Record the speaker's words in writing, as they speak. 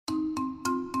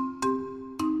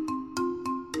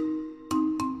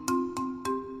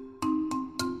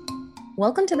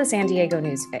Welcome to the San Diego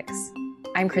News Fix.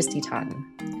 I'm Christy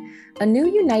Totten. A new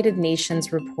United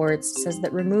Nations report says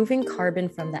that removing carbon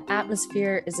from the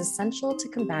atmosphere is essential to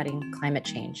combating climate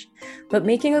change. But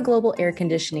making a global air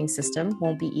conditioning system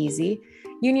won't be easy.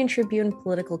 Union Tribune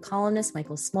political columnist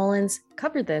Michael Smolens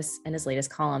covered this in his latest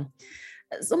column.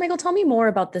 So, Michael, tell me more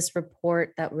about this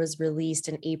report that was released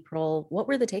in April. What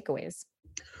were the takeaways?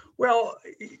 Well,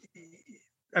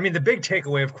 I mean, the big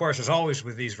takeaway, of course, as always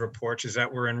with these reports, is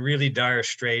that we're in really dire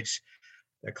straits.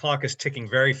 The clock is ticking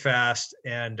very fast,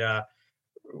 and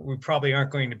we probably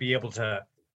aren't going to be able to,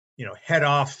 head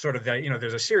off sort of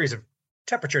there's a series of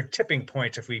temperature tipping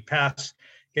points if we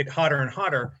get hotter and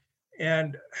hotter.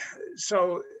 And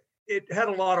so it had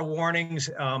a lot of warnings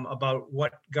about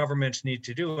what governments need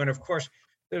to do. And of course,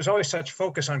 there's always such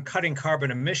focus on cutting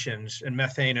carbon emissions and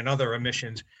methane and other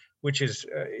emissions, which is,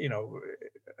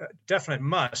 a definite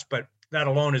must, but that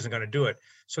alone isn't going to do it.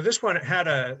 So this one had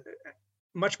a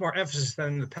much more emphasis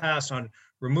than in the past on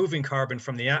removing carbon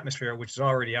from the atmosphere, which is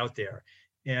already out there.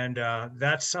 And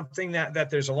that's something that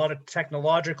there's a lot of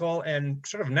technological and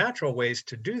sort of natural ways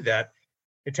to do that.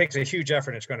 It takes a huge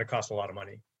effort. And it's going to cost a lot of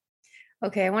money.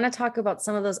 Okay, I want to talk about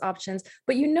some of those options,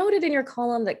 but you noted in your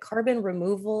column that carbon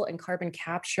removal and carbon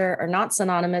capture are not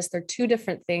synonymous. They're two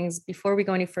different things. Before we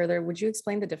go any further, would you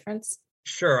explain the difference?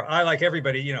 Sure. I, like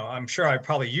everybody, I'm sure I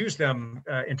probably use them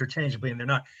interchangeably, and they're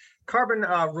not. Carbon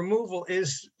removal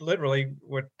is literally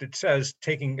what it says,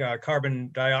 taking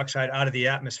carbon dioxide out of the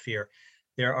atmosphere.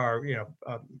 There are,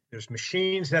 there's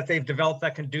machines that they've developed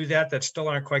that can do that still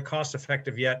aren't quite cost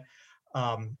effective yet.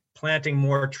 Planting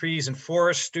more trees and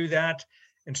forests do that,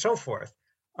 and so forth.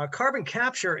 Carbon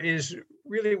capture is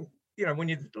really, when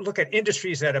you look at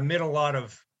industries that emit a lot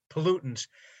of pollutants,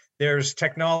 there's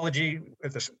technology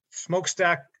at the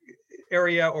smokestack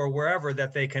area or wherever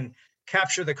that they can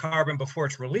capture the carbon before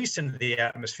it's released into the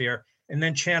atmosphere and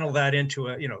then channel that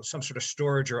into some sort of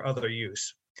storage or other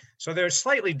use. So they're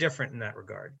slightly different in that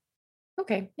regard.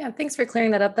 Okay, yeah, thanks for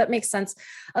clearing that up. That makes sense.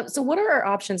 So what are our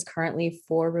options currently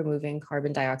for removing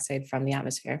carbon dioxide from the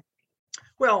atmosphere?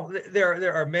 Well,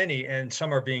 there are many, and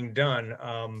some are being done.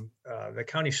 The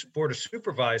county board of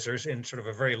supervisors, in sort of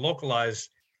a very localized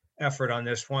effort on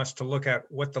this, wants to look at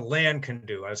what the land can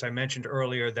do. As I mentioned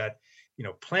earlier, that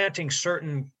planting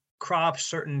certain crops,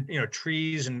 certain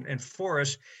trees and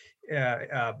forests,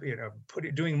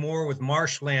 doing more with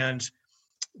marshlands.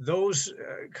 Those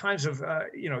kinds of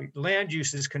land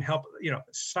uses can help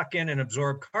suck in and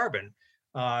absorb carbon,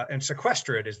 and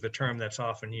sequester it is the term that's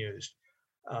often used.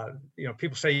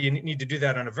 People say you need to do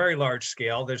that on a very large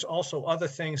scale. There's also other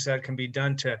things that can be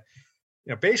done to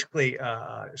basically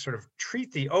sort of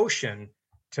treat the ocean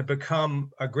to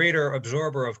become a greater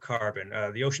absorber of carbon.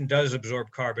 The ocean does absorb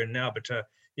carbon now, but to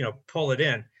pull it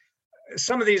in.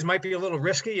 Some of these might be a little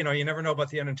risky. You never know about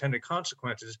the unintended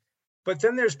consequences. But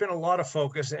then there's been a lot of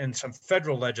focus and some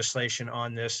federal legislation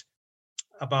on this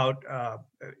about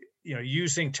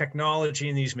using technology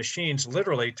in these machines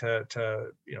literally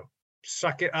to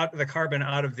suck it out, the carbon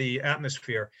out of the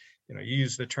atmosphere. You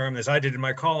use the term, as I did in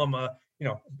my column,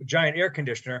 giant air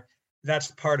conditioner. That's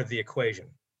part of the equation.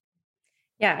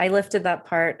 Yeah, I lifted that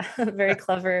part. Very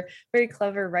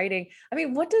clever writing. I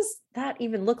mean, what does that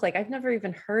even look like? I've never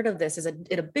even heard of this. Is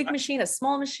it a big machine, a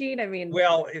small machine? I mean,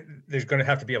 well, there's going to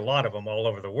have to be a lot of them all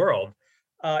over the world.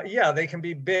 Yeah, they can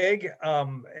be big,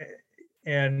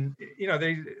 and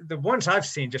the ones I've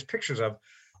seen just pictures of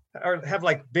have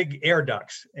like big air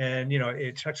ducts, and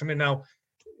it sucks them in. Now,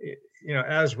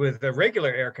 as with the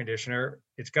regular air conditioner,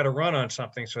 it's got to run on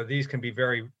something, so these can be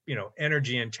very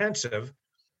energy intensive.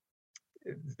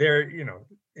 They're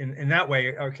in that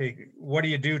way. Okay, what do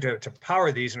you do to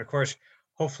power these? And of course,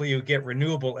 hopefully you get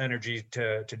renewable energy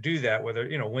to do that, whether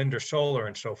wind or solar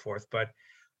and so forth. But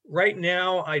right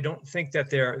now, I don't think that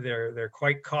they're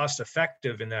quite cost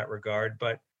effective in that regard.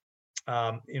 But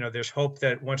there's hope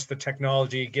that once the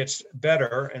technology gets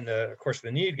better and of course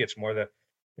the need gets more,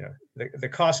 the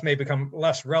cost may become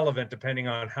less relevant depending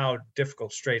on how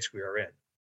difficult straits we are in.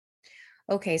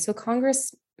 Okay, so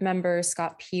Congress member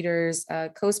Scott Peters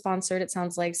co-sponsored, it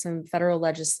sounds like, some federal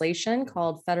legislation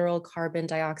called Federal Carbon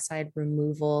Dioxide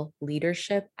Removal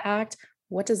Leadership Act.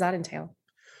 What does that entail?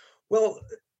 Well,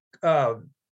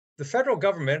 the federal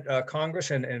government, Congress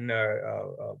and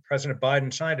President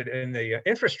Biden signed it in the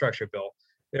infrastructure bill.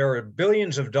 There are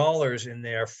billions of dollars in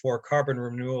there for carbon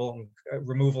removal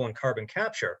and carbon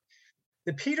capture.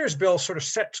 The Peters bill sort of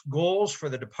sets goals for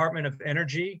the Department of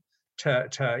Energy to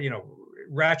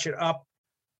ratchet up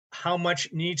how much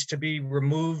needs to be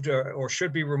removed or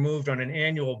should be removed on an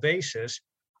annual basis.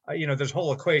 There's a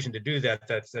whole equation to do that.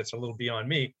 That's a little beyond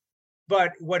me.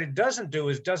 But what it doesn't do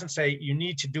is doesn't say you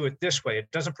need to do it this way.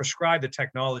 It doesn't prescribe the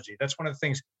technology. That's one of the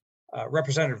things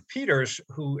Representative Peters,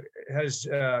 who has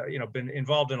been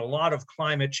involved in a lot of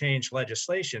climate change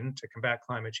legislation to combat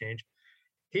climate change,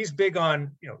 he's big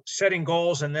on setting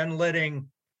goals and then letting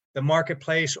the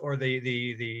marketplace or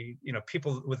the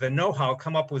people with the know-how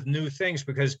come up with new things,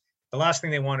 because the last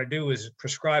thing they want to do is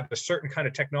prescribe a certain kind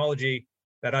of technology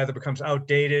that either becomes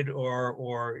outdated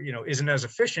or isn't as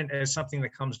efficient as something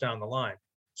that comes down the line.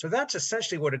 So that's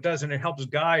essentially what it does, and it helps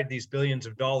guide these billions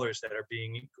of dollars that are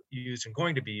being used and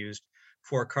going to be used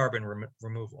for carbon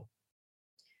removal.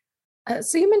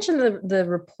 So you mentioned the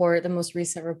report, the most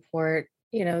recent report,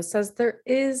 says there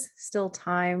is still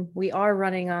time. We are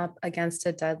running up against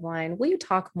a deadline. Will you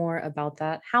talk more about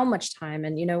that? How much time,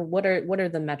 and what are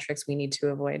the metrics we need to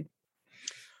avoid?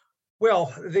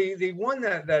 Well, the one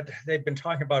that they've been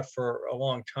talking about for a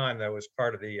long time, that was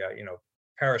part of the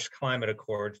Paris Climate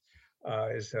Accord,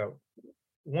 is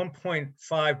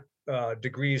 1.5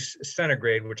 degrees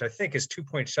centigrade, which I think is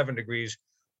 2.7 degrees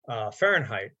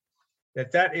Fahrenheit.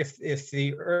 That if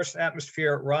the Earth's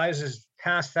atmosphere rises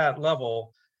past that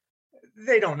level,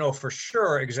 they don't know for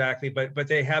sure exactly, but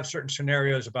they have certain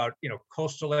scenarios about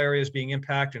coastal areas being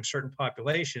impacted and certain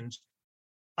populations.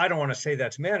 I don't want to say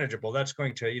that's manageable. That's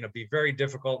going to be very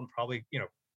difficult and probably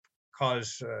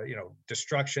cause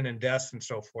destruction and deaths and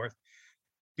so forth.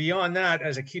 Beyond that,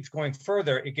 as it keeps going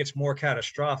further, it gets more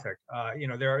catastrophic.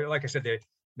 There are, like I said,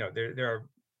 there are.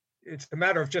 It's a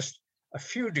matter of just a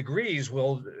few degrees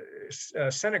will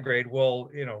centigrade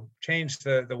will change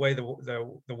the way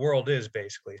the world is,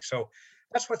 basically. So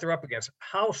that's what they're up against.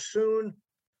 How soon?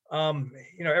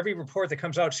 Every report that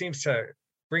comes out seems to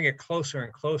bring it closer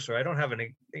and closer. I don't have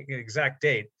an exact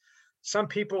date. Some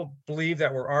people believe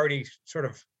that we're already sort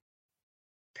of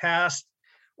past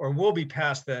or will be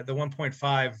past the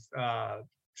 1.5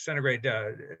 centigrade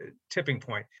tipping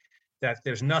point, that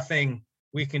there's nothing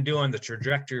we can do on the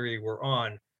trajectory we're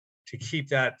on to keep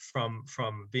that from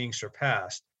being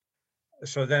surpassed.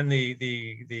 So then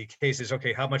the case is,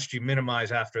 okay, how much do you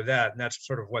minimize after that? And that's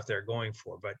sort of what they're going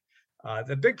for. But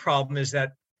the big problem is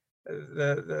that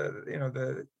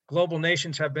the global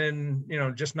nations have been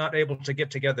just not able to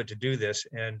get together to do this,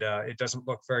 and it doesn't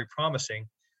look very promising.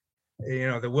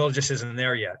 The will just isn't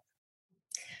there yet.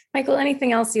 Michael,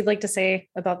 anything else you'd like to say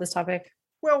about this topic?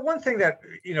 Well, one thing that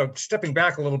stepping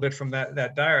back a little bit from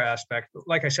that dire aspect,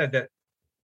 like I said, that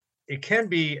it can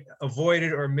be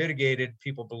avoided or mitigated,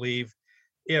 people believe,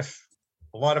 if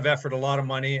a lot of effort, a lot of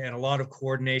money, and a lot of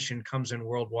coordination comes in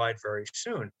worldwide very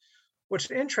soon.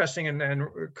 What's interesting, and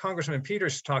Congressman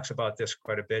Peters talks about this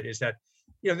quite a bit, is that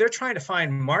they're trying to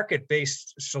find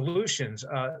market-based solutions.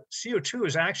 CO2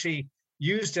 is actually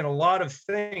used in a lot of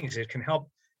things. It can help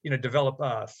develop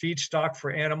feedstock for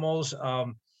animals.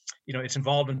 It's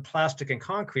involved in plastic and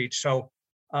concrete. So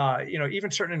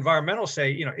even certain environmentalists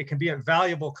say it can be a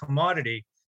valuable commodity,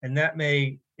 and that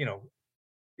may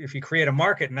if you create a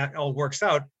market and that all works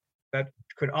out, that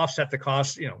could offset the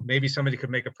cost. Maybe somebody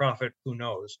could make a profit. Who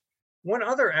knows? One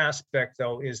other aspect,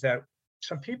 though, is that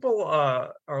some people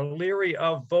are leery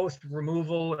of both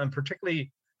removal and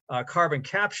particularly carbon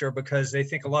capture, because they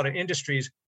think a lot of industries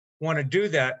want to do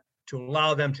that to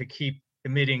allow them to keep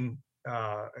emitting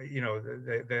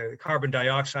the carbon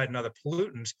dioxide and other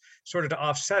pollutants, sort of to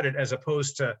offset it, as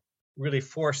opposed to really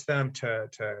force them to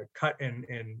cut and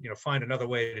find another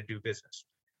way to do business.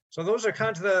 So those are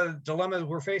kind of the dilemmas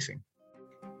we're facing.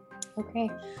 Okay.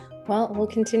 Well, we'll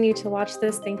continue to watch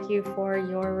this. Thank you for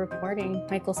your reporting,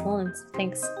 Michael Smolens.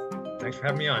 Thanks. Thanks for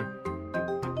having me on.